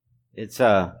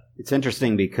It's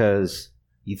interesting because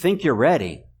you think you're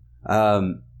ready.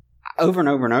 Over and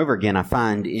over and over again, I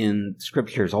find in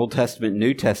scriptures, Old Testament,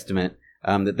 New Testament,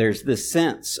 that there's this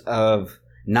sense of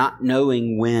not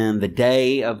knowing when the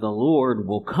day of the Lord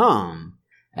will come.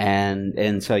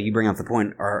 And so you bring up the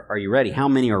point, are you ready? How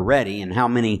many are ready and how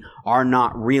many are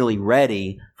not really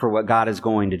ready for what God is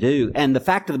going to do? And the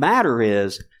fact of the matter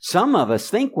is, some of us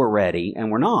think we're ready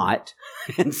and we're not.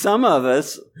 And some of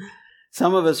us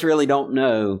really don't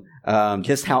know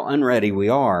just how unready we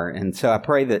are. And so I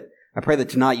pray that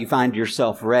tonight you find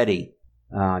yourself ready.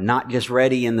 Not just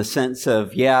ready in the sense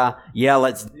of, yeah,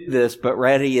 let's do this, but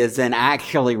ready as in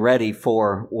actually ready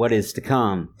for what is to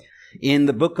come. In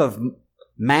the book of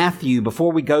Matthew,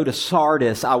 before we go to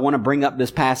Sardis, I want to bring up this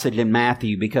passage in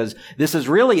Matthew because this is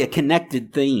really a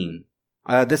connected theme.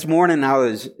 This morning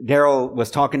Daryl was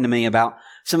talking to me about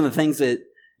some of the things that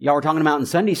y'all were talking about in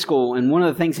Sunday school, and one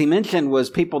of the things he mentioned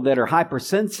was people that are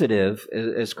hypersensitive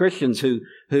as Christians who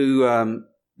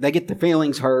they get their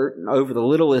feelings hurt over the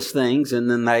littlest things, and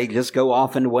then they just go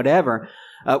off into whatever.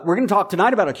 We're going to talk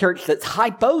tonight about a church that's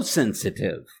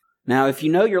hyposensitive. Now, if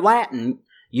you know your Latin,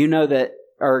 you know that,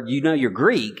 or you know your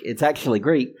Greek, it's actually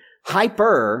Greek.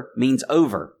 Hyper means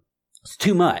over. It's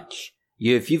too much.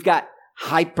 If you've got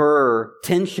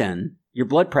hypertension, your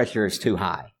blood pressure is too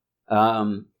high.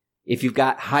 If you've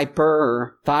got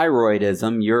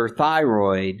hyperthyroidism, your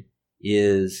thyroid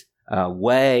is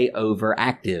way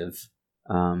overactive.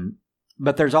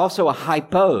 But there's also a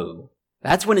hypo.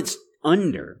 That's when it's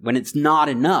under, when it's not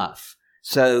enough.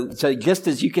 So just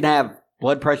as you can have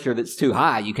blood pressure that's too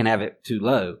high, you can have it too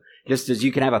low. Just as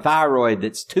you can have a thyroid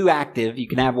that's too active, you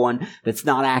can have one that's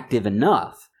not active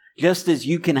enough. Just as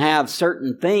you can have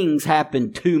certain things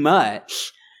happen too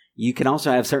much, you can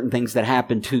also have certain things that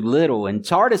happen too little. And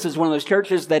Sardis is one of those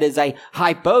churches that is a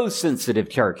hyposensitive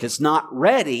church. It's not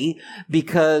ready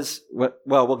because, well,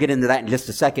 we'll get into that in just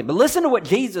a second. But listen to what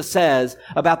Jesus says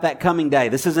about that coming day.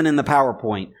 This isn't in the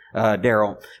PowerPoint,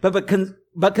 Daryl.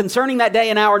 But concerning that day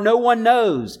and hour, no one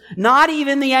knows, not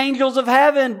even the angels of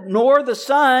heaven, nor the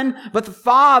Son, but the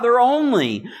Father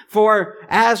only. For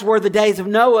as were the days of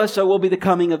Noah, so will be the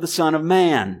coming of the Son of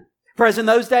Man. For as in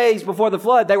those days before the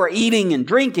flood, they were eating and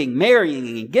drinking,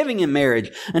 marrying and giving in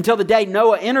marriage until the day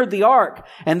Noah entered the ark.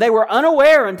 And they were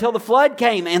unaware until the flood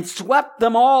came and swept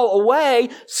them all away.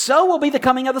 So will be the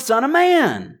coming of the Son of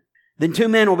Man. Then 2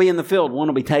 men will be in the field. One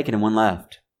will be taken and one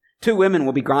left. 2 women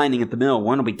will be grinding at the mill.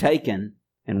 One will be taken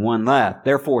and one left.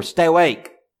 Therefore, stay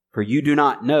awake, for you do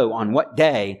not know on what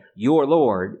day your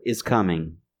Lord is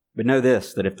coming. But know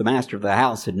this, that if the master of the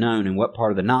house had known in what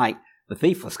part of the night the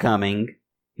thief was coming,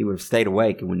 he would have stayed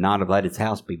awake and would not have let his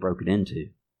house be broken into.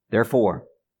 Therefore,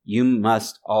 you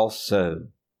must also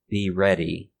be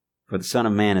ready, for the Son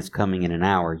of Man is coming in an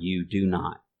hour you do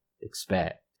not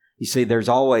expect. You see, there's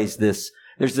this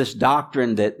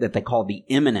doctrine that they call the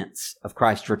imminence of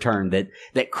Christ's return,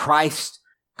 that Christ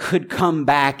could come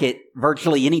back at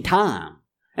virtually any time.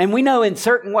 And we know in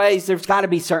certain ways there's got to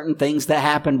be certain things that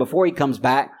happen before he comes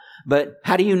back, but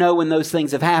how do you know when those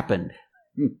things have happened?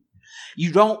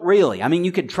 You don't really. I mean,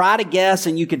 you could try to guess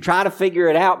and you could try to figure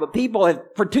it out, but people have,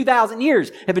 for 2,000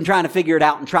 years, have been trying to figure it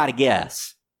out and try to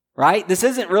guess. Right? This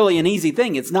isn't really an easy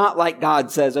thing. It's not like God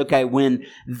says, okay, when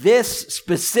this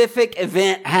specific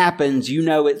event happens, you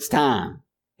know it's time.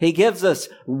 He gives us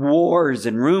wars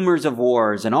and rumors of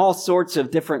wars and all sorts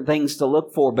of different things to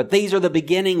look for, but these are the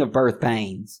beginning of birth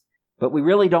pains. But we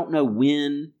really don't know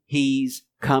when he's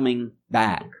coming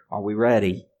back. Are we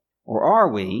ready? Or are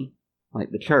we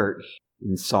like the church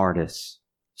in Sardis?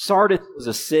 Sardis was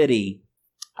a city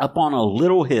up on a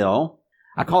little hill.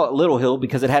 I call it Little Hill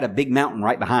because it had a big mountain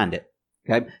right behind it.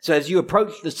 Okay, so as you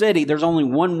approach the city, there's only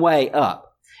one way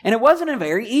up. And it wasn't a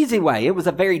very easy way. It was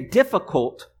a very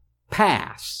difficult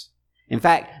pass. In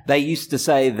fact, they used to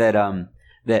say that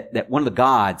one of the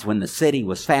gods, when the city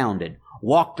was founded,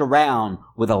 walked around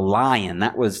with a lion.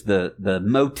 That was the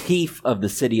motif of the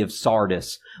city of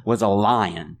Sardis, was a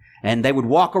lion. And they would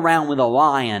walk around with a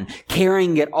lion,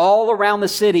 carrying it all around the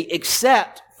city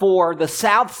except for the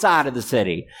south side of the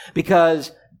city,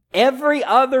 because every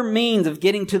other means of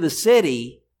getting to the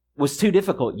city was too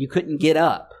difficult. You couldn't get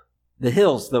up the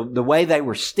hills, the way they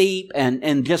were steep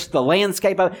and just the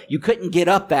landscape of it, you couldn't get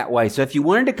up that way. So if you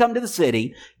wanted to come to the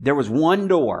city, there was one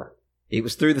door. It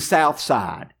was through the south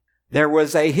side. There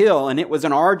was a hill, and it was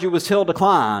an arduous hill to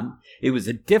climb. It was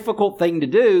a difficult thing to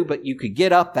do, but you could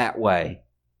get up that way.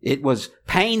 It was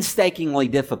painstakingly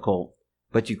difficult,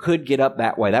 but you could get up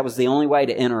that way. That was the only way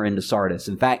to enter into Sardis.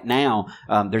 In fact, now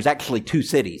there's actually 2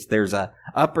 cities. There's a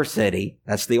upper city,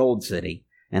 that's the old city,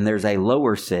 and there's a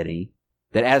lower city,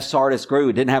 that as Sardis grew,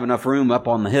 it didn't have enough room up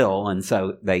on the hill, and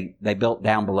so they built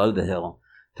down below the hill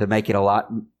to make it a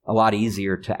lot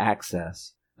easier to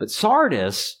access. But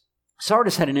Sardis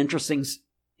had an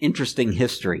interesting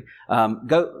history.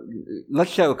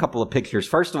 Let's show a couple of pictures.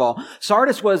 First of all,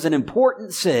 Sardis was an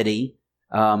important city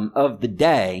of the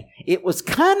day. It was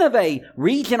kind of a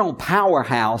regional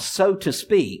powerhouse, so to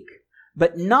speak,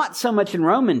 but not so much in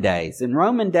Roman days. In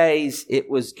Roman days, it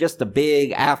was just a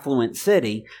big, affluent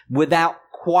city without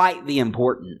quite the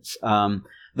importance.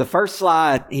 The first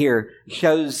slide here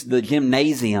shows the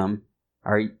gymnasium.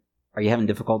 Are you having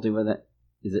difficulty with it?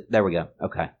 There we go.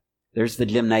 Okay. There's the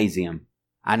gymnasium.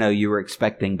 I know you were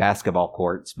expecting basketball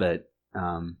courts, but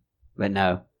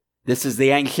no. This is the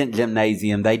ancient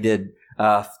gymnasium. They did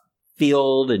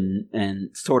field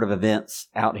and sort of events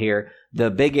out here. The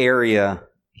big area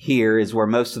here is where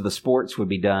most of the sports would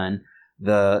be done.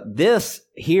 This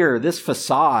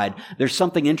facade, there's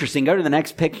something interesting. Go to the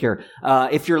next picture.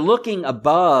 If you're looking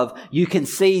above, you can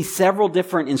see several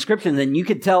different inscriptions, and you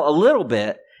could tell a little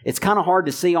bit. It's kind of hard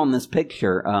to see on this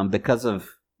picture because of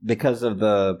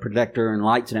the projector and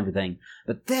lights and everything.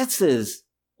 But this is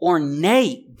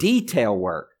ornate detail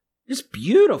work. Just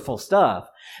beautiful stuff.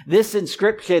 This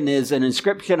inscription is an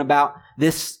inscription about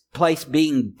this place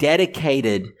being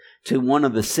dedicated to one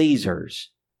of the Caesars.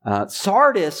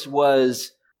 Sardis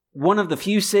was one of the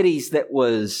few cities that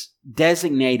was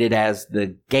designated as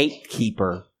the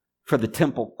gatekeeper for the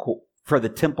temple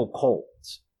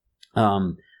cults.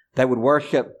 They would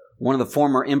worship one of the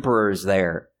former emperors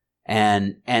there.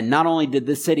 And not only did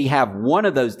this city have one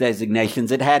of those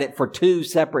designations, it had it for two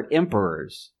separate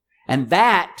emperors. And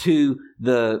that to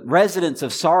the residents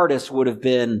of Sardis would have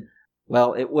been,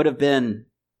 well, it would have been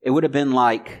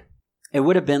like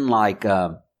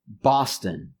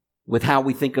Boston with how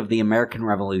we think of the American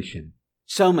Revolution.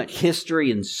 So much history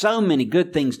and so many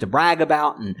good things to brag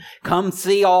about, and come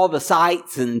see all the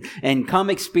sights and come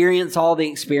experience all the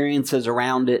experiences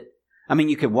around it. I mean,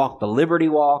 you could walk the Liberty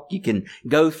Walk. You can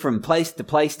go from place to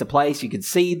place to place. You could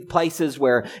see places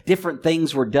where different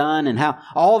things were done and how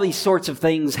all these sorts of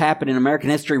things happen in American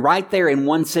history right there in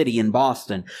one city in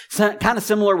Boston. So, kind of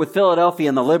similar with Philadelphia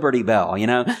and the Liberty Bell, you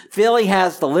know. Philly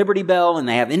has the Liberty Bell and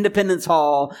they have Independence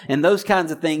Hall and those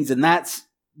kinds of things. And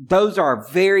those are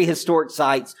very historic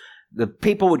sites. The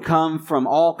people would come from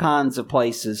all kinds of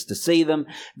places to see them.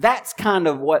 That's kind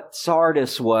of what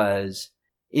Sardis was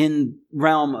in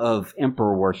realm of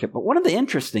emperor worship. But one of the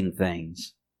interesting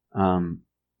things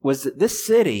was that this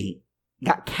city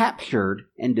got captured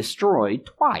and destroyed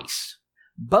twice.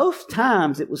 Both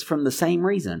times it was from the same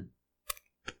reason.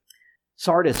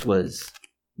 Sardis was,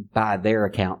 by their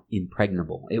account,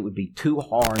 impregnable. It would be too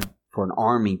hard for an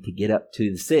army to get up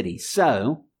to the city.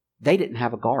 So they didn't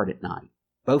have a guard at night.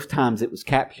 Both times it was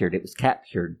captured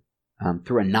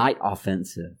through a night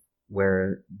offensive,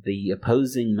 where the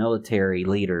opposing military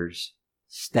leaders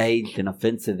staged an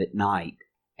offensive at night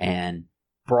and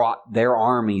brought their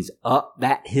armies up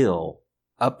that hill,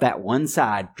 up that one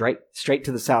side, straight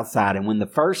to the south side. And when the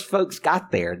first folks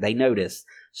got there, they noticed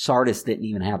Sardis didn't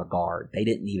even have a guard. They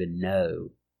didn't even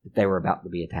know that they were about to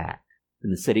be attacked.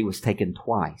 And the city was taken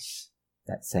twice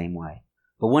that same way.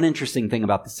 But one interesting thing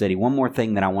about the city, one more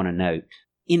thing that I want to note.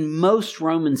 In most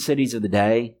Roman cities of the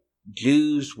day,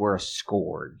 Jews were a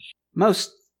scourge.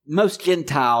 Most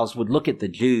Gentiles would look at the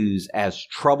Jews as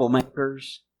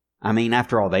troublemakers. I mean,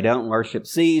 after all, they don't worship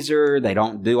Caesar. They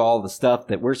don't do all the stuff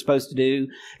that we're supposed to do.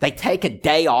 They take a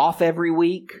day off every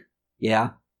week. Yeah.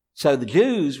 So the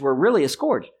Jews were really a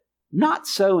scourge. Not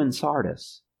so in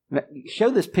Sardis. Show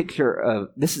this picture of,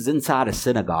 this is inside a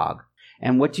synagogue.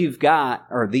 And what you've got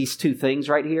are these two things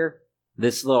right here.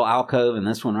 This little alcove and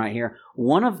this one right here.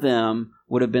 One of them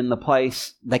would have been the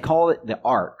place, they call it the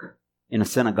Ark in a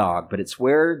synagogue, but it's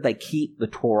where they keep the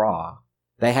Torah.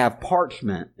 They have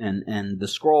parchment and the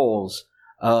scrolls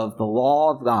of the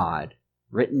law of God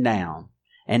written down.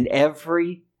 And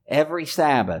every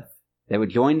Sabbath, they would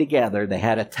join together. They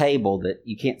had a table that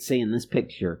you can't see in this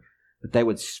picture, but they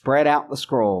would spread out the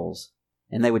scrolls,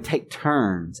 and they would take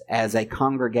turns as a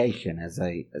congregation, as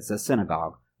a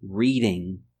synagogue,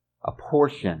 reading a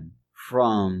portion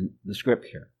from the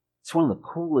Scripture. It's one of the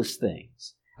coolest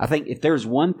things. I think if there's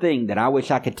one thing that I wish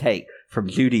I could take from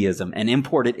Judaism and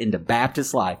import it into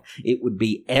Baptist life, it would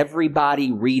be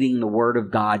everybody reading the Word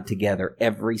of God together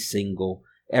every single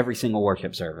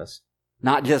worship service.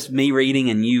 Not just me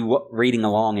reading and you reading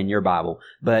along in your Bible,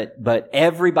 but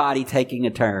everybody taking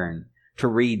a turn to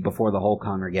read before the whole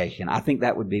congregation. I think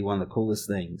that would be one of the coolest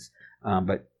things.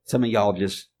 But some of y'all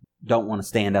just don't want to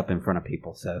stand up in front of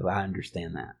people, so I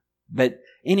understand that. But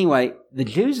anyway, the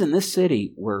Jews in this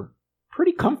city were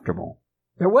pretty comfortable.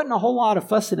 There wasn't a whole lot of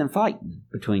fussing and fighting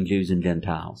between Jews and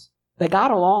Gentiles. They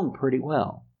got along pretty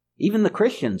well. Even the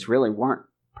Christians really weren't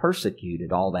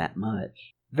persecuted all that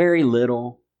much. Very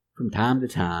little from time to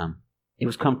time. It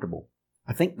was comfortable.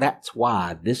 I think that's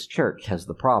why this church has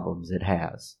the problems it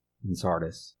has in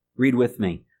Sardis. Read with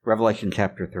me, Revelation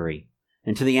chapter 3.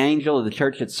 And to the angel of the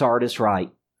church at Sardis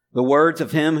write, the words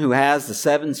of him who has the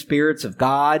 7 spirits of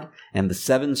God and the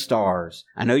 7 stars.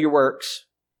 I know your works.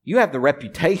 You have the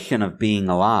reputation of being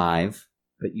alive,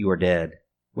 but you are dead.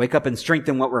 Wake up and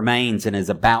strengthen what remains and is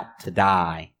about to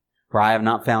die. For I have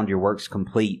not found your works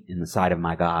complete in the sight of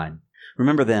my God.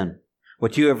 Remember then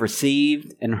what you have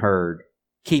received and heard.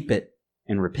 Keep it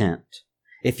and repent.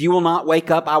 If you will not wake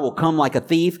up, I will come like a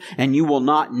thief, and you will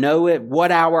not know at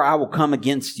what hour I will come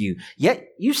against you. Yet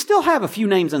you still have a few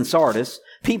names in Sardis,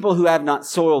 people who have not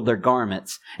soiled their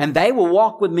garments, and they will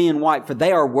walk with me in white, for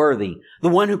they are worthy. The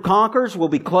one who conquers will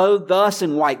be clothed thus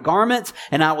in white garments,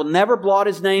 and I will never blot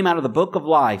his name out of the book of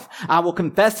life. I will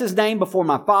confess his name before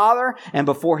my Father and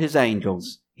before his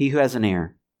angels. He who has an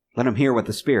ear, let him hear what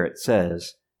the Spirit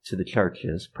says to the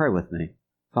churches. Pray with me.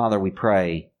 Father, we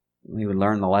pray we would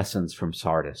learn the lessons from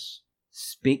Sardis.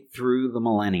 Speak through the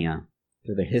millennia,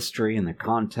 through the history and the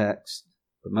context,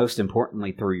 but most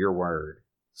importantly through your word.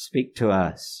 Speak to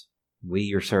us. We,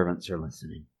 your servants, are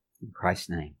listening. In Christ's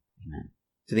name, amen.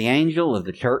 To the angel of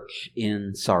the church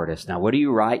in Sardis. Now, what do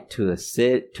you write to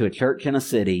a church in a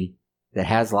city that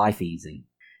has life easy?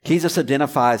 Jesus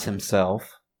identifies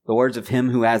himself, the words of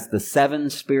him who has the 7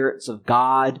 spirits of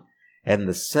God and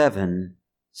the 7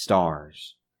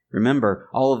 stars. Remember,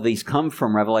 all of these come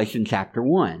from Revelation chapter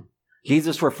 1.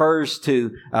 Jesus refers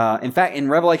to, in fact, in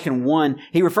Revelation 1,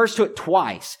 he refers to it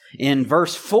twice. In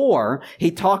verse 4,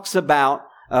 he talks about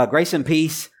grace and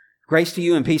peace, grace to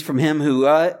you and peace from him who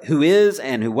is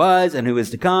and who was and who is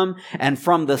to come, and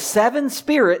from the 7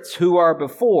 spirits who are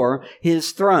before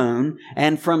his throne,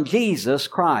 and from Jesus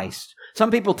Christ. Some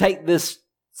people take this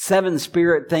 7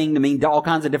 spirit thing to mean all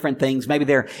kinds of different things. Maybe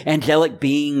they're angelic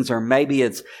beings, or maybe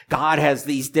it's God has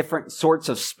these different sorts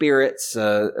of spirits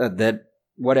that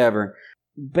whatever.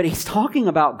 But he's talking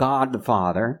about God the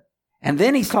Father, and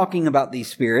then he's talking about these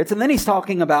spirits, and then he's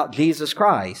talking about Jesus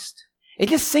Christ. It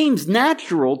just seems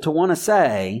natural to want to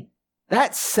say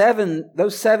that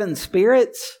those 7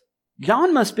 spirits,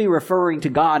 John must be referring to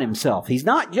God himself. He's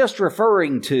not just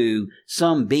referring to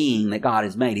some being that God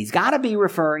has made. He's got to be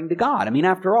referring to God. I mean,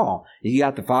 after all, you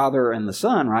got the Father and the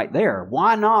Son right there.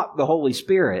 Why not the Holy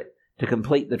Spirit to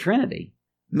complete the Trinity?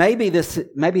 Maybe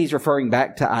he's referring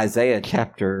back to Isaiah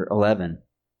chapter 11.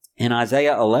 In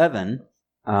Isaiah 11,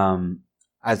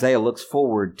 Isaiah looks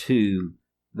forward to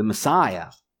the Messiah,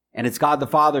 and it's God the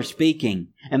Father speaking,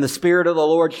 and the Spirit of the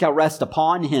Lord shall rest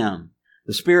upon him.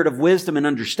 The Spirit of wisdom and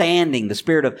understanding, the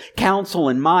Spirit of counsel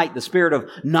and might, the Spirit of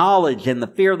knowledge and the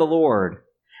fear of the Lord.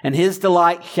 And his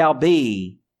delight shall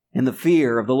be in the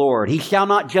fear of the Lord. He shall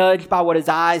not judge by what his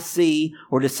eyes see,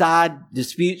 or decide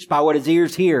disputes by what his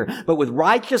ears hear. But with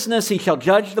righteousness he shall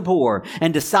judge the poor,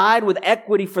 and decide with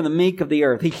equity for the meek of the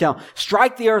earth. He shall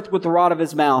strike the earth with the rod of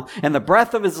his mouth, and the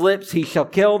breath of his lips he shall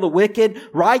kill the wicked.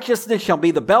 Righteousness shall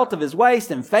be the belt of his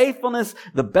waist, and faithfulness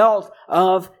the belt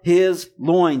of his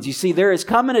loins. You see, there is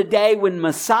coming a day when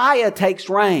Messiah takes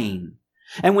reign.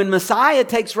 And when Messiah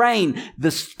takes reign,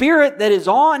 the Spirit that is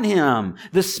on him,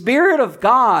 the Spirit of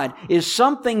God, is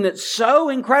something that's so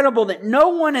incredible that no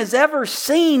one has ever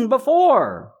seen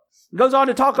before. It goes on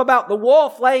to talk about the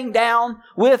wolf laying down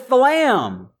with the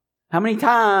lamb. How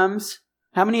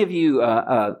many of you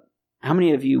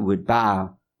would buy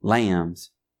lambs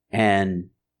and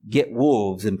get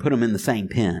wolves and put them in the same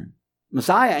pen?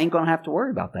 Messiah ain't going to have to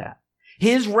worry about that.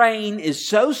 His reign is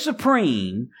so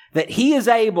supreme that he is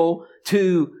able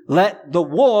to let the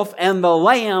wolf and the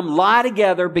lamb lie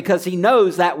together, because he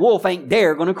knows that wolf ain't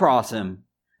dare going to cross him.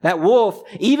 That wolf,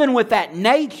 even with that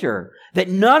nature that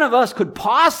none of us could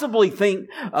possibly think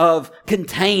of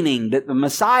containing, that the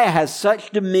Messiah has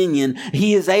such dominion,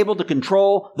 he is able to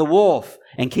control the wolf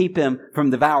and keep him from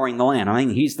devouring the lamb. I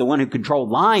mean, he's the one who controlled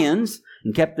lions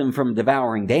and kept them from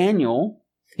devouring Daniel.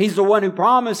 He's the one who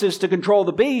promises to control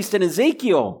the beast in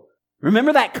Ezekiel.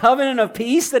 Remember that covenant of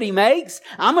peace that he makes?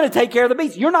 I'm going to take care of the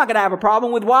beast. You're not going to have a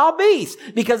problem with wild beasts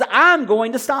because I'm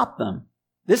going to stop them.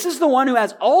 This is the one who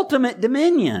has ultimate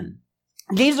dominion.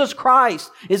 Jesus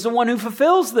Christ is the one who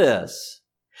fulfills this.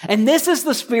 And this is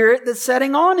the Spirit that's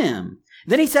setting on him.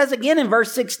 Then he says again in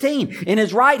verse 16, in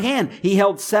his right hand he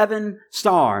held 7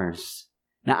 stars.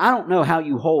 Now, I don't know how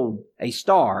you hold a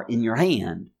star in your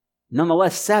hand.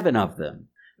 Nonetheless, 7 of them.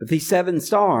 But these 7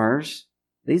 stars,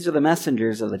 these are the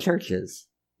messengers of the churches.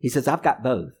 He says, I've got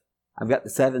both. I've got the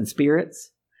 7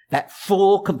 spirits. that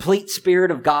full, complete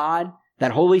Spirit of God,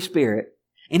 that Holy Spirit,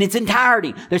 in its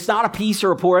entirety. There's not a piece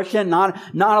or a portion, not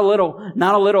a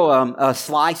little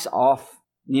slice off.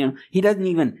 You know, he doesn't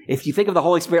even, if you think of the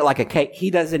Holy Spirit like a cake, he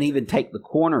doesn't even take the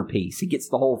corner piece. He gets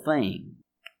the whole thing.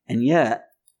 And yet,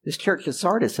 this church of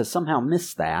Sardis has somehow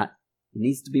missed that. It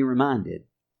needs to be reminded.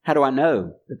 How do I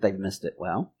know that they've missed it?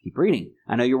 Well, keep reading.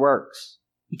 I know your works.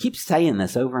 He keeps saying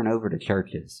this over and over to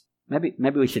churches. Maybe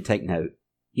we should take note.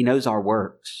 He knows our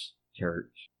works,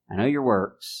 church. I know your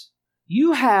works.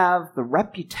 You have the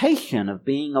reputation of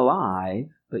being alive,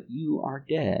 but you are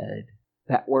dead.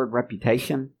 That word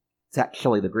reputation, it's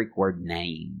actually the Greek word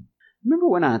name. Remember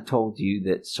when I told you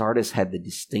that Sardis had the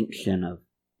distinction of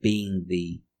being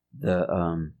the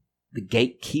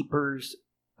gatekeepers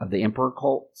of the emperor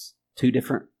cults? Two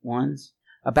different ones.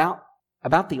 About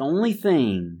the only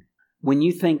thing, when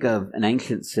you think of an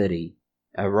ancient city,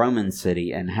 a Roman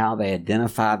city, and how they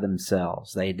identify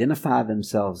themselves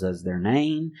as their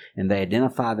name, and they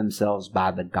identify themselves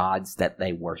by the gods that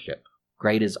they worship.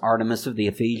 Great is Artemis of the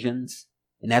Ephesians.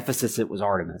 In Ephesus, it was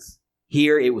Artemis.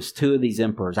 Here, it was two of these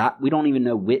emperors. We don't even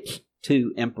know which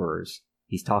two emperors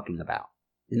he's talking about.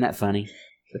 Isn't that funny?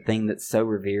 The thing that's so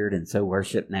revered and so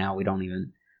worshipped now, we don't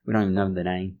even know the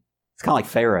name. It's kind of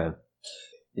like Pharaoh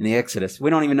in the Exodus. We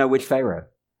don't even know which Pharaoh.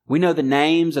 We know the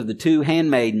names of the two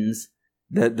handmaidens,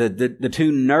 the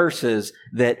two nurses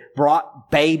that brought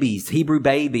babies, Hebrew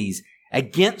babies,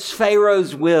 against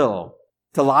Pharaoh's will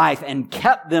to life and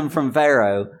kept them from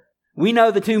Pharaoh. We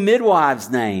know the two midwives'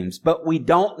 names, but we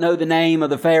don't know the name of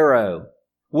the Pharaoh.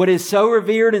 What is so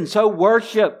revered and so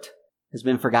worshipped has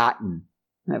been forgotten.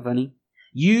 Isn't that funny?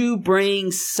 You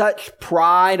bring such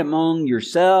pride among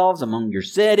yourselves, among your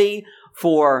city,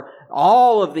 for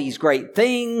all of these great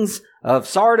things of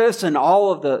Sardis and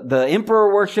all of the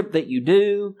emperor worship that you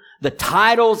do, the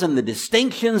titles and the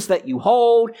distinctions that you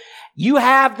hold. You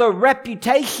have the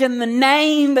reputation, the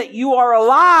name that you are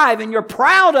alive and you're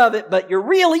proud of it, but you're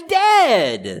really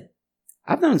dead.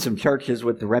 I've known some churches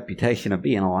with the reputation of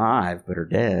being alive, but are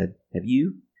dead. Have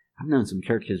you? I've known some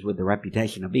churches with the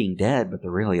reputation of being dead, but they're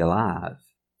really alive.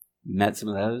 You met some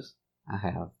of those? I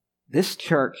have. This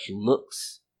church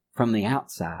looks from the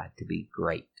outside to be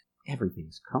great.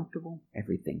 Everything's comfortable.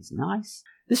 Everything's nice.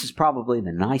 This is probably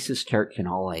the nicest church in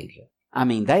all Asia. I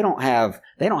mean, they don't have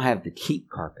the cheap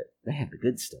carpet. They have the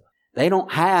good stuff. They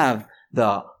don't have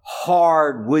the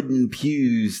hard wooden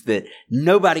pews that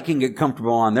nobody can get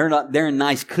comfortable on. They're in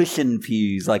nice cushioned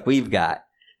pews like we've got.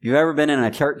 If you've ever been in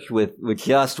a church with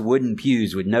just wooden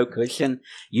pews with no cushion,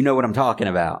 you know what I'm talking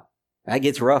about. That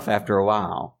gets rough after a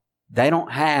while. They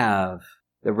don't have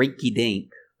the rinky-dink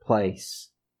place.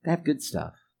 They have good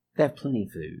stuff. They have plenty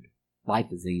of food. Life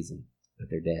is easy, but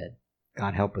they're dead.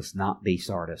 God help us not be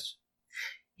Sardis.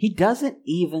 He doesn't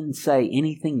even say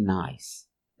anything nice.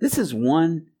 This is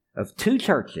one of two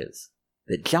churches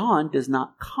that John does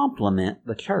not compliment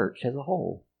the church as a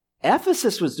whole.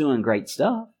 Ephesus was doing great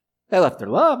stuff. They left their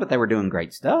love, but they were doing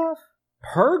great stuff.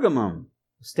 Pergamum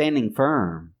was standing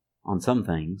firm on some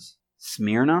things.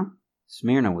 Smyrna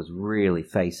was really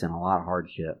facing a lot of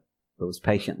hardship, but was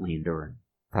patiently enduring.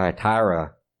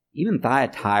 Thyatira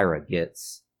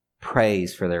gets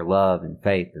praise for their love and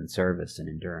faith and service and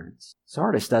endurance.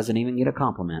 Sardis doesn't even get a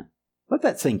compliment. Let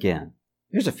that sink in.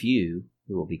 There's a few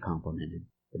who will be complimented,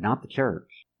 but not the church.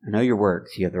 I know your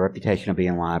works. You have the reputation of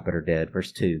being alive, but are dead.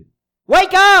 Verse 2.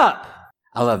 Wake up!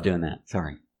 I love doing that.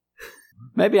 Sorry.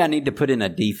 Maybe I need to put in a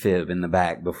defib in the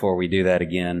back before we do that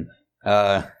again.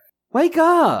 Wake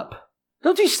up!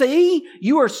 Don't you see?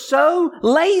 You are so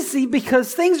lazy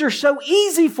because things are so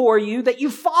easy for you that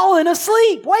you've fallen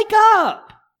asleep. Wake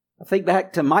up! I think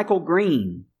back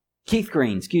to Keith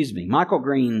Green. Michael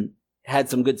Green had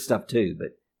some good stuff too, but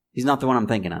he's not the one I'm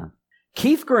thinking of.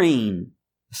 Keith Green,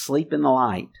 asleep in the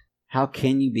light. How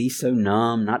can you be so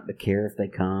numb not to care if they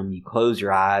come? You close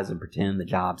your eyes and pretend the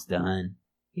job's done.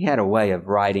 He had a way of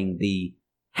writing the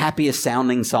happiest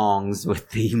sounding songs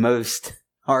with the most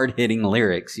hard-hitting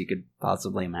lyrics you could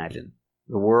possibly imagine.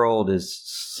 The world is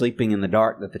sleeping in the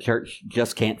dark that the church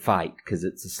just can't fight because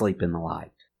it's asleep in the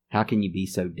light. How can you be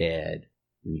so dead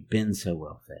when you've been so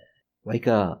well fed? Wake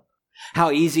up. How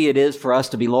easy it is for us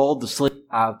to be lulled to sleep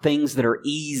things that are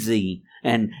easy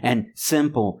and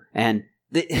simple, and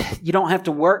you don't have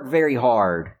to work very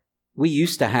hard. We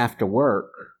used to have to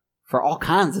work for all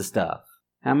kinds of stuff.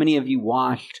 How many of you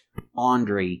washed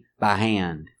laundry by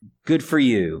hand? Good for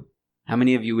you. How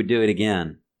many of you would do it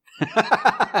again?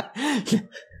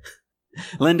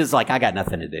 Linda's like, I got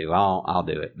nothing to do. I'll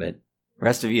do it. But the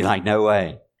rest of you like, no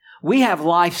way. We have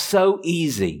life so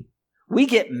easy. We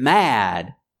get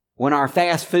mad when our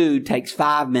fast food takes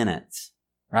 5 minutes.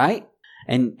 right?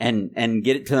 And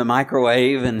get it to the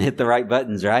microwave and hit the right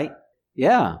buttons, right?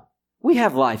 Yeah. We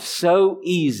have life so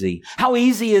easy. How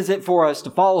easy is it for us to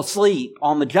fall asleep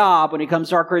on the job when it comes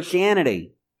to our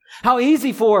Christianity? How easy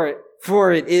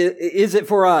is it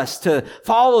for us to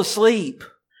fall asleep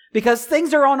because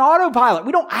things are on autopilot?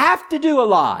 We don't have to do a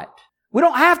lot. We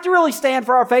don't have to really stand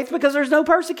for our faith because there's no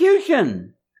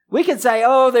persecution. We can say,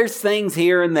 oh, there's things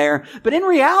here and there, but in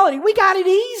reality, we got it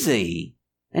easy.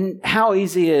 And how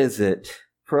easy is it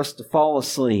for us to fall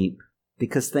asleep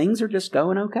because things are just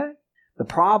going okay? The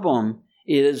problem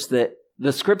is that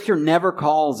the Scripture never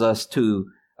calls us to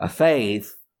a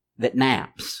faith that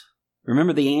naps.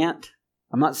 Remember the ant?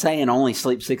 I'm not saying only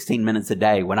sleep 16 minutes a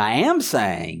day. What I am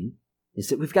saying is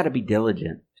that we've got to be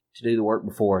diligent to do the work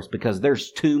before us because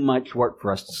there's too much work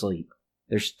for us to sleep.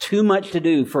 There's too much to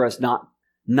do for us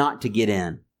not to get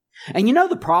in. And you know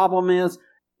the problem is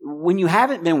when you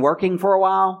haven't been working for a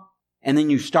while and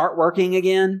then you start working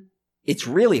again, it's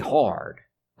really hard.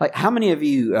 Like, how many of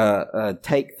you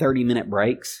take 30-minute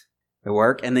breaks at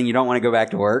work and then you don't want to go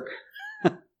back to work?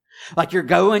 Like you're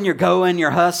going,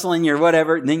 you're hustling, you're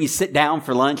whatever, and then you sit down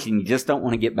for lunch and you just don't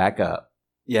want to get back up.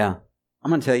 Yeah. I'm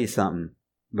going to tell you something.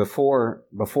 Before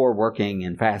working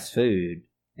in fast food,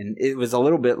 and it was a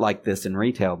little bit like this in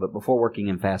retail, but before working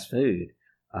in fast food,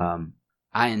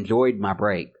 I enjoyed my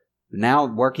break. Now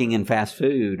working in fast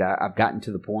food, I've gotten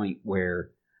to the point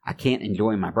where I can't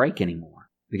enjoy my break anymore.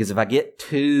 Because if I get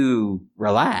too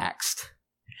relaxed,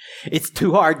 it's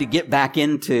too hard to get back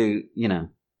into,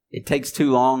 it takes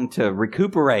too long to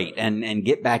recuperate and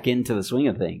get back into the swing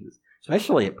of things.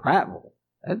 Especially at Prattville.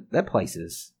 That place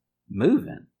is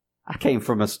moving. I came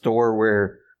from a store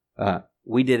where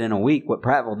we did in a week what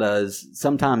Prattville does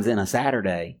sometimes in a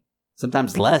Saturday,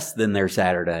 sometimes less than their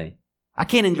Saturday. I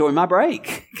can't enjoy my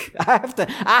break.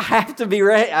 I have to be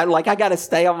ready. I got to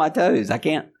stay on my toes. I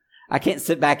can't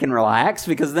sit back and relax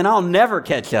because then I'll never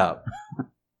catch up.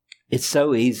 It's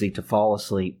so easy to fall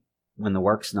asleep when the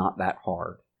work's not that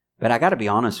hard. But I got to be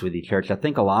honest with you, church. I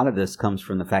think a lot of this comes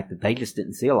from the fact that they just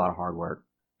didn't see a lot of hard work.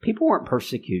 People weren't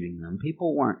persecuting them.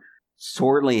 People weren't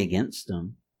sorely against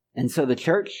them. And so the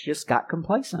church just got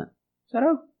complacent. Said,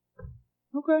 oh,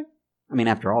 okay. I mean,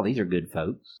 after all, these are good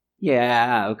folks.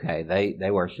 Yeah, okay,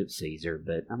 they worship Caesar,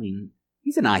 but I mean,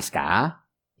 he's a nice guy.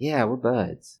 Yeah, we're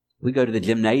buds. We go to the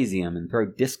gymnasium and throw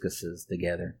discuses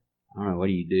together. I don't know, what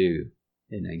do you do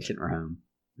in ancient Rome?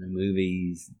 The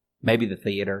movies, maybe the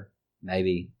theater,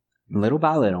 maybe. Little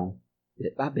by little,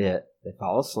 bit by bit, they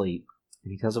fall asleep,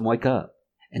 and he tells them wake up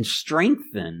and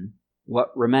strengthen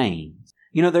what remains.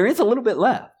 There is a little bit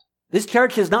left. This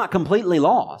church is not completely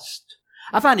lost.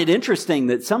 I find it interesting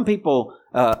that some people,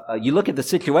 you look at the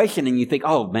situation and you think,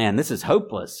 oh man, this is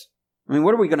hopeless. I mean,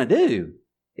 what are we going to do?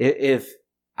 If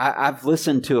I've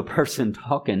listened to a person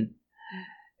talking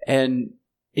and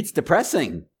it's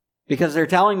depressing because they're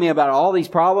telling me about all these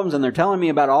problems and they're telling me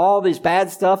about all this bad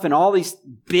stuff and all these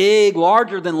big,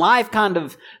 larger than life kind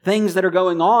of things that are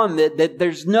going on that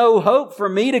there's no hope for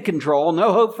me to control,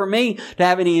 no hope for me to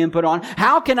have any input on.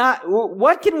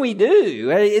 What can we do?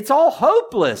 It's all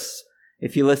hopeless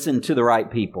if you listen to the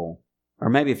right people, or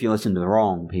maybe if you listen to the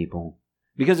wrong people.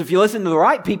 Because if you listen to the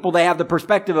right people, they have the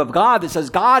perspective of God that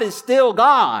says God is still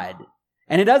God.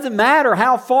 And it doesn't matter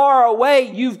how far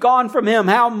away you've gone from Him,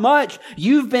 how much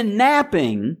you've been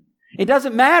napping. It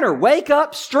doesn't matter. Wake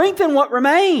up, strengthen what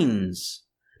remains.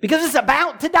 Because it's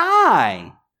about to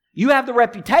die. You have the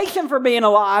reputation for being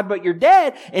alive, but you're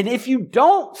dead. And if you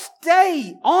don't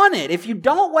stay on it, if you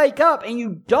don't wake up and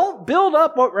you don't build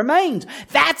up what remains,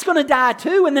 that's going to die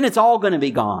too, and then it's all going to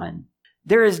be gone.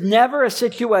 There is never a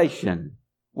situation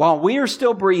while we are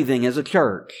still breathing as a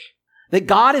church that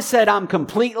God has said, I'm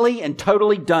completely and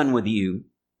totally done with you.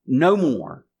 No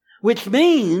more. Which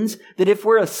means that if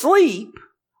we're asleep,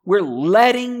 we're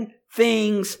letting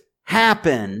things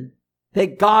happen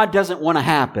that God doesn't want to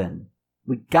happen.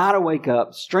 We've got to wake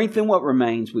up, strengthen what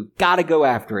remains. We've got to go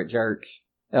after it, church.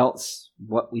 Else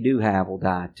what we do have will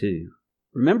die too.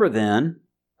 Remember then,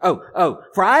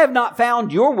 for I have not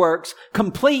found your works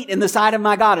complete in the sight of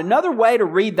my God. Another way to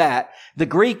read that, the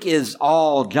Greek is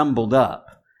all jumbled up.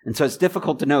 And so it's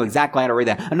difficult to know exactly how to read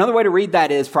that. Another way to read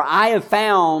that is, for I have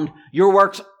found your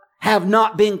works have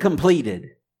not been completed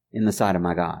in the sight of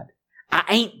my God. I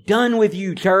ain't done with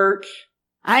you, church.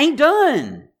 I ain't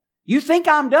done. You think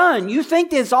I'm done. You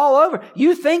think it's all over.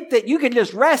 You think that you can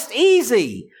just rest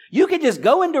easy. You can just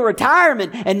go into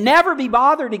retirement and never be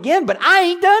bothered again. But I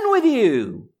ain't done with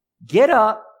you. Get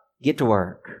up, get to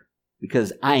work,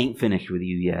 because I ain't finished with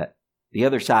you yet. The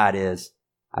other side is,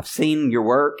 I've seen your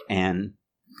work and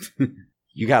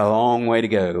you got a long way to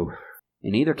go.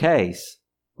 In either case,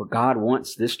 what God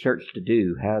wants this church to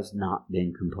do has not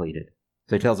been completed.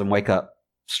 So he tells them, wake up,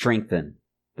 strengthen.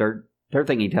 Third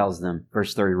thing he tells them,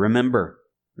 verse 3, remember.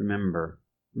 Remember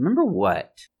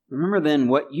what? Remember then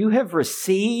what you have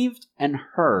received and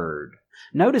heard.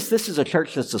 Notice this is a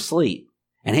church that's asleep.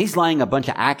 And he's laying a bunch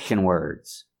of action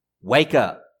words. Wake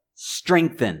up,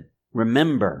 strengthen,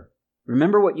 remember.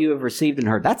 Remember what you have received and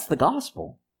heard. That's the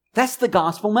gospel. That's the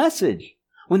gospel message.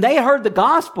 When they heard the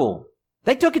gospel,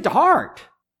 they took it to heart.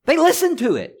 They listened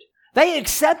to it. They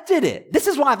accepted it. This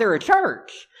is why they're a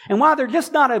church. And why they're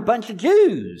just not a bunch of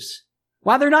Jews.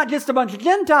 Why they're not just a bunch of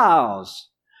Gentiles.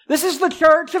 This is the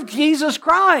church of Jesus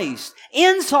Christ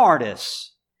in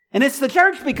Sardis. And it's the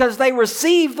church because they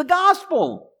received the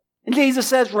gospel. And Jesus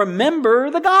says, remember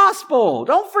the gospel.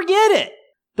 Don't forget it.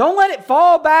 Don't let it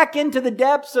fall back into the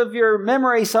depths of your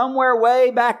memory somewhere way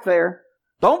back there.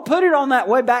 Don't put it on that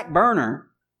way back burner.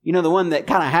 You know, the one that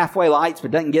kind of halfway lights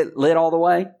but doesn't get lit all the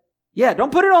way? Yeah,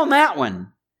 don't put it on that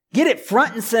one. Get it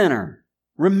front and center.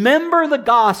 Remember the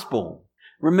gospel.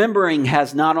 Remembering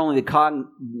has not only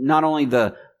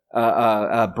the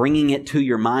bringing it to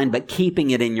your mind, but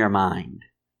keeping it in your mind.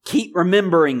 Keep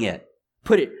remembering it.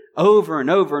 Put it over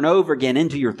and over and over again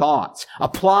into your thoughts.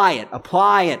 Apply it,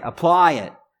 apply it, apply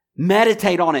it.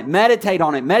 Meditate on it, meditate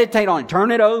on it, meditate on it. Turn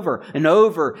it over and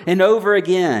over and over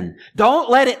again. Don't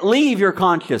let it leave your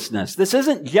consciousness. This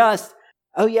isn't just,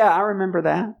 oh yeah, I remember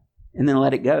that, and then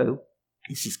let it go.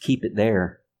 It's just keep it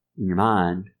there in your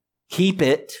mind. Keep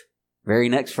it. Very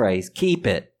next phrase, keep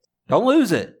it. Don't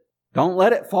lose it. Don't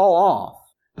let it fall off.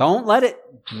 Don't let it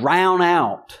drown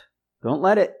out. Don't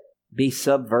let it be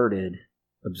subverted.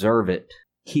 Observe it.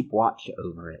 Keep watch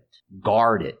over it.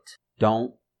 Guard it.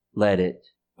 Don't let it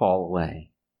fall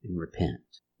away and repent.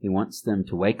 He wants them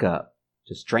to wake up,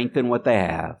 to strengthen what they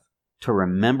have, to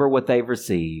remember what they've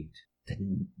received, to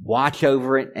watch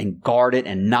over it and guard it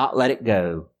and not let it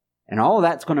go. And all of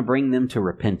that's going to bring them to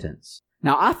repentance.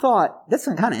 Now, I thought, that's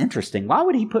kind of interesting. Why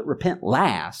would he put repent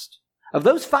last? Of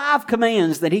those 5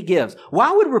 commands that he gives,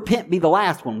 why would repent be the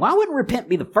last one? Why wouldn't repent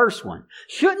be the first one?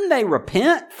 Shouldn't they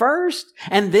repent first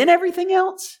and then everything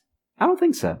else? I don't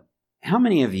think so. How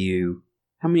many of you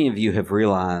have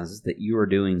realized that you are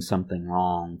doing something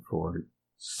wrong for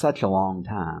such a long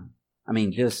time? I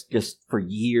mean, just for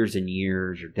years and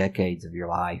years or decades of your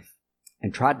life,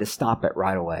 and tried to stop it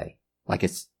right away. Like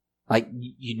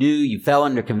you knew, you fell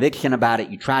under conviction about it,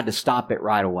 you tried to stop it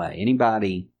right away.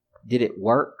 Anybody, did it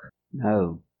work?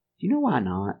 No. Do you know why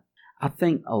not? I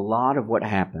think a lot of what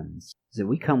happens is that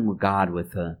we come with God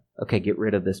with okay, get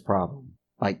rid of this problem.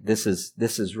 Like this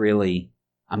is really,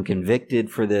 I'm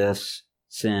convicted for this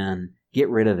sin, get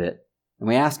rid of it. And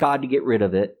we ask God to get rid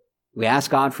of it. We ask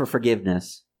God for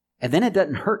forgiveness. And then it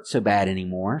doesn't hurt so bad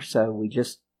anymore, so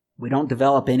we don't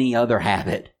develop any other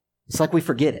habit. It's like we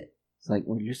forget it. It's like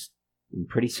and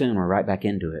pretty soon we're right back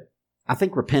into it. I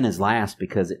think repent is last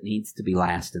because it needs to be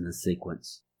last in the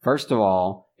sequence. First of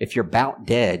all, if you're about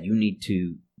dead, you need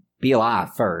to be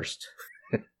alive first.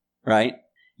 Right?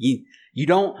 You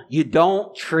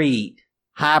don't treat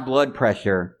high blood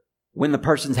pressure when the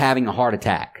person's having a heart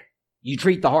attack. You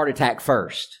treat the heart attack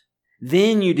first.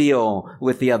 Then you deal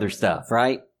with the other stuff,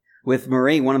 right? With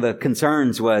Marie, one of the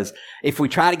concerns was if we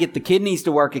try to get the kidneys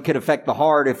to work, it could affect the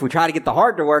heart. If we try to get the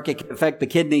heart to work, it could affect the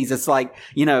kidneys. It's like,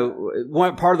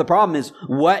 one part of the problem is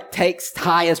what takes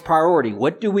highest priority?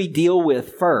 What do we deal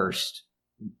with first?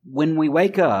 When we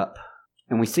wake up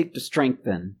and we seek to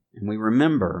strengthen and we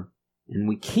remember and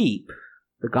we keep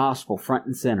the gospel front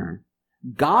and center,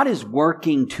 God is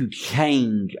working to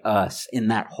change us in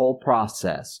that whole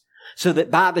process so that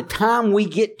by the time we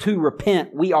get to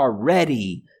repent, we are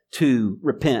ready to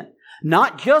repent.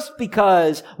 Not just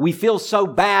because we feel so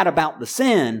bad about the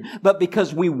sin, but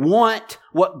because we want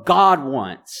what God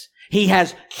wants. He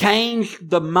has changed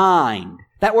the mind.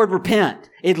 That word repent,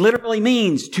 it literally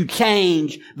means to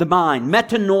change the mind.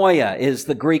 Metanoia is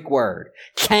the Greek word.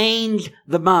 Change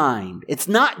the mind. It's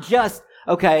not just,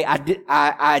 okay,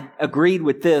 I agreed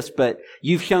with this, but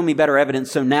you've shown me better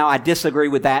evidence, so now I disagree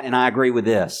with that and I agree with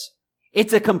this.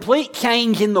 It's a complete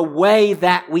change in the way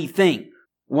that we think.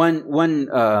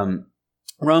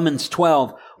 Romans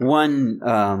 12,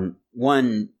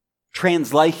 one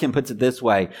translation puts it this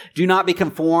way: do not be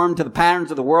conformed to the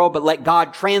patterns of the world, but let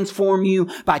God transform you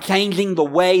by changing the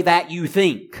way that you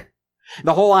think.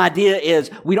 The whole idea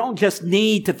is we don't just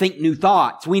need to think new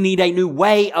thoughts. We need a new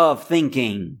way of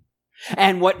thinking.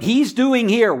 And what he's doing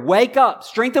here, wake up,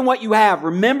 strengthen what you have,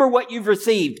 remember what you've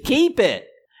received, keep it.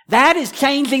 That is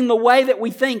changing the way that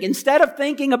we think. Instead of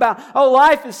thinking about, oh,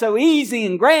 life is so easy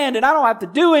and grand and I don't have to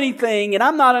do anything and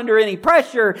I'm not under any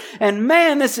pressure and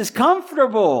man, this is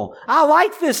comfortable. I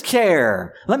like this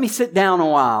chair. Let me sit down a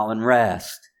while and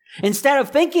rest. Instead of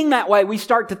thinking that way, we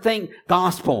start to think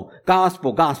gospel. What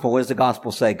does the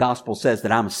gospel say? Gospel says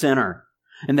that I'm a sinner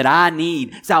and that I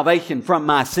need salvation from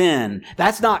my sin.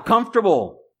 That's not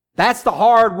comfortable. That's the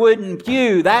hard wooden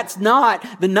pew. That's not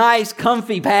the nice,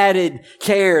 comfy, padded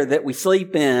chair that we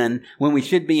sleep in when we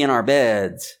should be in our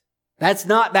beds. That's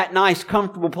not that nice,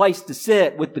 comfortable place to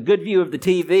sit with the good view of the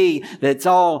TV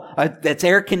that's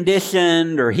air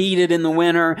conditioned or heated in the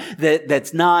winter,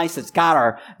 that's nice. It's got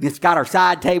our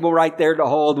side table right there to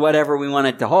hold whatever we want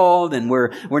it to hold, and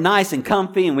we're nice and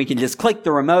comfy, and we can just click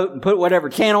the remote and put whatever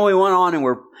channel we want on, and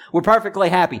we're perfectly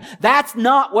happy. That's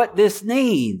not what this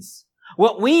needs.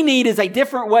 What we need is a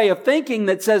different way of thinking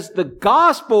that says the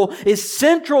gospel is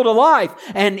central to life.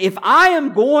 And if I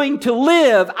am going to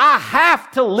live, I have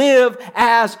to live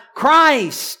as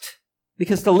Christ.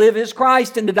 Because to live is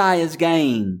Christ and to die is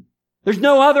gain. There's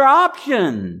no other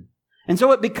option. And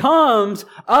so it becomes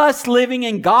us living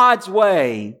in God's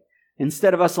way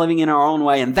instead of us living in our own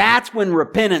way. And that's when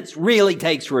repentance really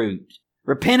takes root.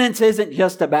 Repentance isn't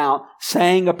just about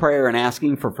saying a prayer and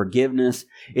asking for forgiveness.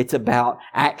 It's about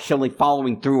actually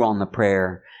following through on the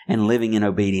prayer and living in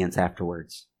obedience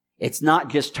afterwards. It's not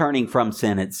just turning from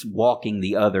sin, it's walking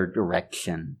the other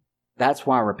direction. That's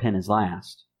why repentance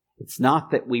lasts. It's not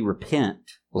that we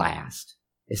repent last.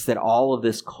 It's that all of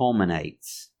this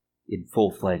culminates in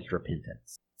full-fledged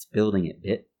repentance. It's building it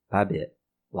bit by bit,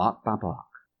 block by block,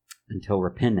 until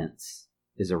repentance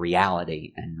is a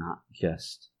reality and not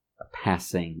just a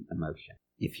passing emotion.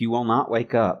 If you will not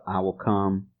wake up, I will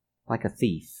come like a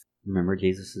thief. Remember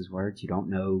Jesus' words? You don't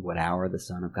know what hour the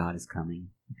Son of God is coming.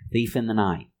 Like a thief in the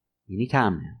night. Any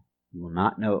time now. You will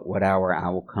not know at what hour I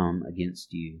will come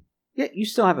against you. Yet you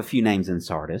still have a few names in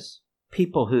Sardis.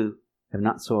 People who have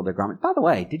not soiled their garments. By the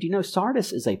way, did you know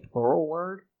Sardis is a plural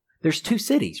word? There's 2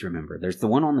 cities, remember. There's the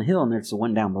one on the hill and there's the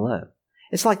one down below.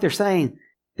 It's like they're saying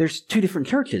there's 2 different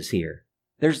churches here.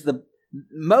 There's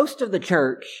most of the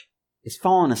church is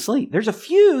falling asleep. There's a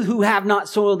few who have not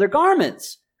soiled their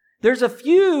garments. There's a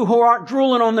few who aren't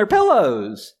drooling on their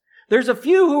pillows. There's a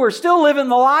few who are still living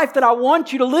the life that I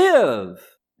want you to live.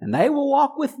 And they will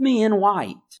walk with me in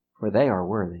white, for they are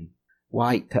worthy.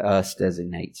 White to us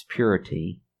designates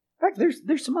purity. In fact,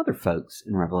 there's some other folks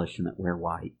in Revelation that wear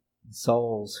white.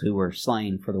 Souls who were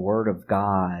slain for the word of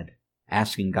God,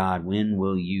 asking God, when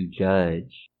will you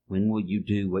judge? When will you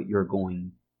do what you're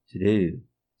going to do?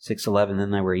 6:11,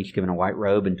 then they were each given a white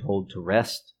robe and told to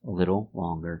rest a little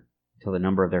longer until the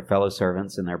number of their fellow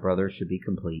servants and their brothers should be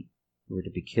complete, who were to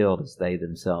be killed as they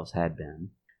themselves had been.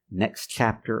 Next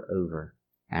chapter over.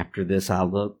 After this I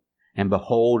looked, and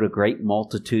behold, a great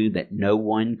multitude that no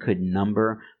one could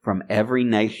number, from every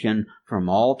nation, from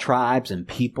all tribes and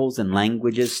peoples and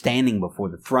languages, standing before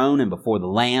the throne and before the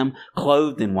Lamb,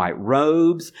 clothed in white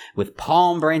robes, with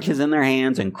palm branches in their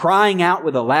hands, and crying out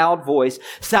with a loud voice,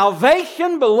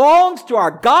 salvation belongs to our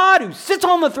God who sits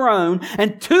on the throne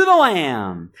and to the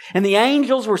Lamb. And the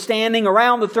angels were standing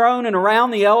around the throne and around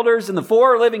the elders and the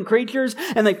 4 living creatures,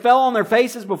 and they fell on their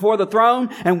faces before the throne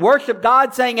and worshiped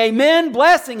God, saying, Amen,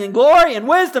 blessing and glory and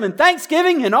wisdom and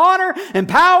thanksgiving and honor and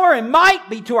power and might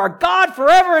be to our God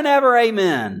forever and ever.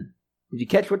 Amen. Did you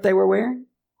catch what they were wearing?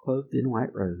 Clothed in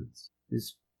white robes.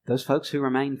 Those folks who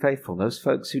remain faithful, those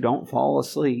folks who don't fall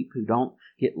asleep, who don't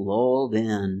get lulled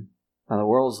in by the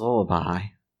world's lullaby,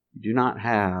 who do not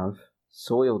have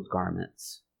soiled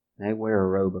garments. They wear a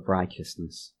robe of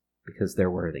righteousness because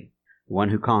they're worthy. The one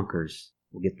who conquers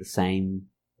will get the same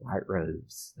white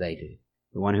robes they do.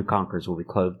 The one who conquers will be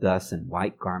clothed thus in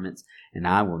white garments, and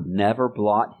I will never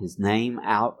blot his name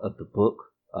out of the book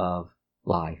of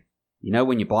life. You know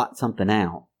when you blot something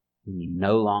out, when you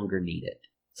no longer need it.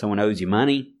 Someone owes you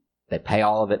money, they pay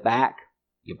all of it back,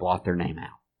 you blot their name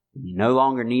out. When you no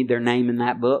longer need their name in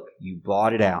that book, you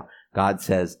blot it out. God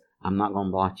says, I'm not going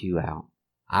to blot you out.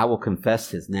 I will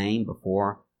confess his name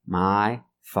before my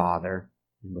Father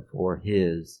and before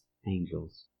his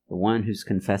angels. The one who's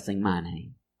confessing my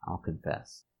name, I'll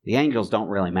confess. The angels don't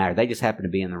really matter. They just happen to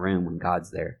be in the room when God's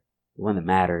there. The one that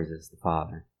matters is the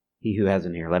Father. He who has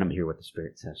an ear, let him hear what the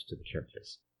Spirit says to the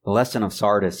churches. The lesson of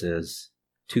Sardis is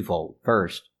twofold.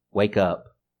 First, wake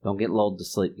up. Don't get lulled to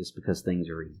sleep just because things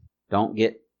are easy. Don't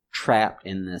get trapped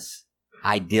in this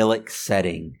idyllic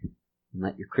setting and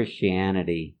let your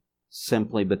Christianity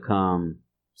simply become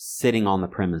sitting on the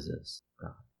premises.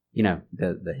 You know,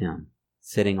 the hymn,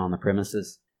 sitting on the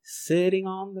premises. Sitting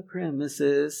on the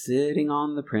premises, sitting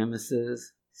on the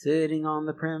premises, Sitting on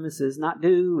the premises, not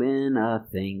doing a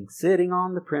thing. Sitting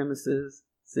on the premises,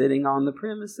 sitting on the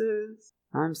premises.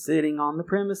 I'm sitting on the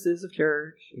premises of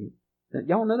church.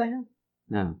 Y'all know that?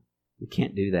 No, we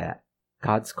can't do that.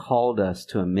 God's called us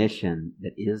to a mission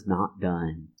that is not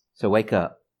done. So wake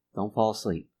up. Don't fall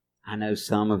asleep. I know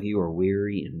some of you are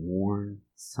weary and worn.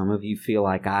 Some of you feel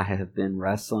like I have been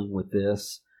wrestling with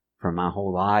this for my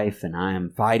whole life, and I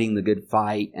am fighting the good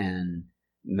fight, and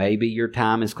maybe your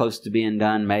time is close to being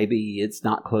done. Maybe it's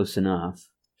not close enough.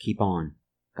 Keep on.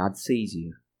 God sees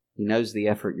you. He knows the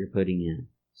effort you're putting in.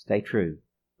 Stay true.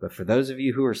 But for those of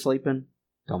you who are sleeping,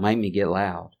 don't make me get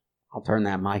loud. I'll turn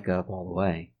that mic up all the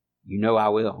way. You know I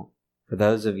will. For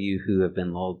those of you who have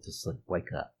been lulled to sleep,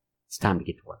 wake up. It's time to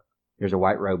get to work. There's a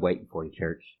white robe waiting for you,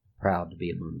 church. I'm proud to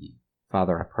be among you.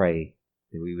 Father, I pray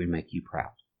that we would make you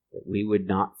proud, that we would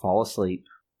not fall asleep,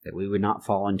 that we would not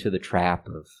fall into the trap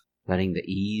of letting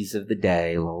the ease of the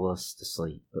day lull us to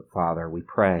sleep. But Father, we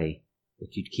pray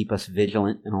that you'd keep us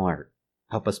vigilant and alert.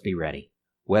 Help us be ready.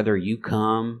 Whether you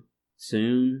come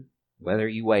soon, whether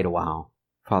you wait a while,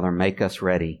 Father, make us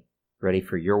ready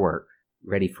for your work,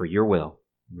 ready for your will,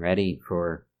 ready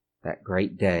for that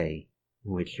great day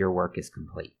in which your work is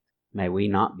complete. May we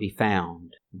not be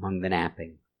found among the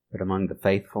napping, but among the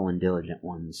faithful and diligent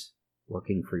ones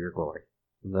working for your glory.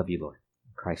 We love you, Lord.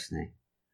 In Christ's name.